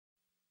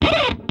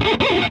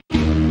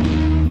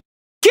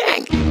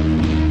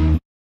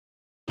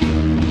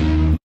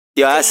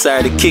Yo,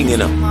 Asar the king, you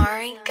know.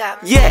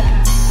 Yeah,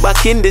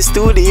 back in the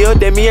studio,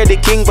 them hear the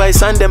king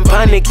voice and them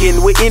panicking.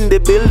 We in the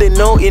building,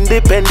 no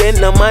independent,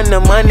 no man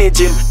no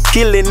managing.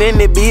 Killing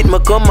any beat, me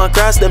come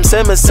across them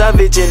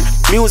semi-savaging.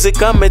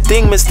 Music on me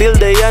thing, me still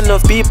there,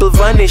 enough people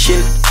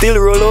vanishing. Still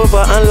roll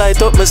over and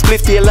light up my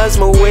spliff till as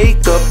me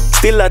wake up.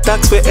 Still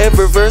attacks for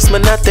every verse, me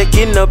not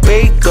taking a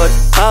pay cut.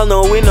 All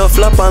know we no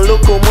flop and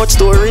look how much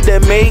story they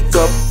make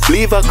up.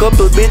 Leave a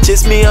couple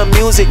bitches, me and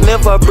music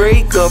never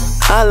break up.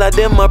 All of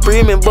them are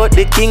premium, but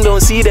the king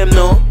don't see them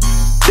now.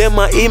 Them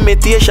a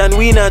imitation,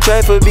 we not try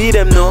to be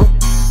them now.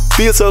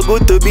 Feel so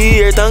good to be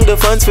here, thank the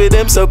fans for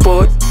them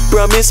support.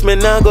 Promise me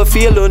nah go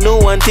feel or no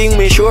one thing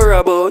me sure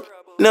about.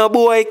 No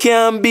boy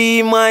can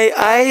be my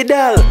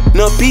idol.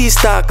 No peace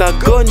talk, a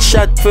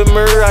gunshot for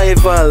my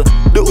rival.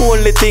 The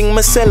only thing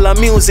me sell a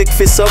music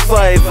for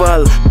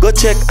survival. Go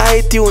check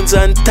iTunes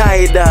and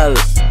Tidal.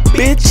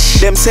 Bitch,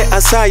 them say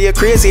Asar you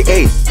crazy,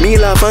 ayy. Me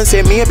laugh and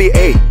say maybe,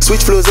 ayy.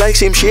 Switch flows like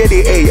Shim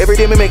Shady, ayy. Every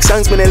day me make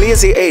songs, me no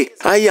lazy, ayy.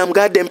 I am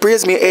God, them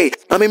praise me, ayy.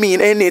 I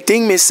mean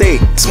anything me say.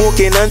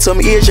 Smoking on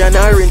some Asian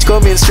orange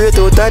coming straight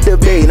out of the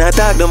bay. Not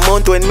talk the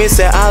month when me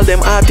say all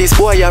them artists,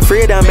 boy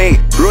afraid of me.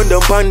 Run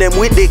them on them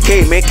with the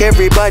K, make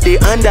everybody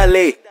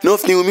underlay.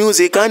 Enough new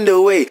music on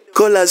the way.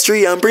 Colors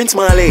 3 and Prince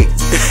Marley.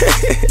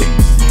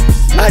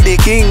 I the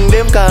king,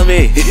 them call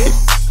me.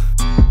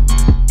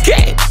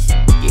 King.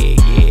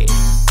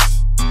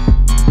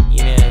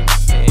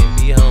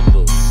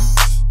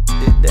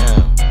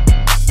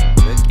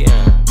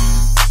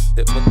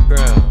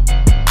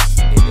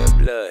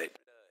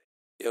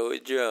 Yo,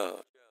 withdraw.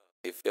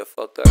 If you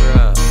fuck around.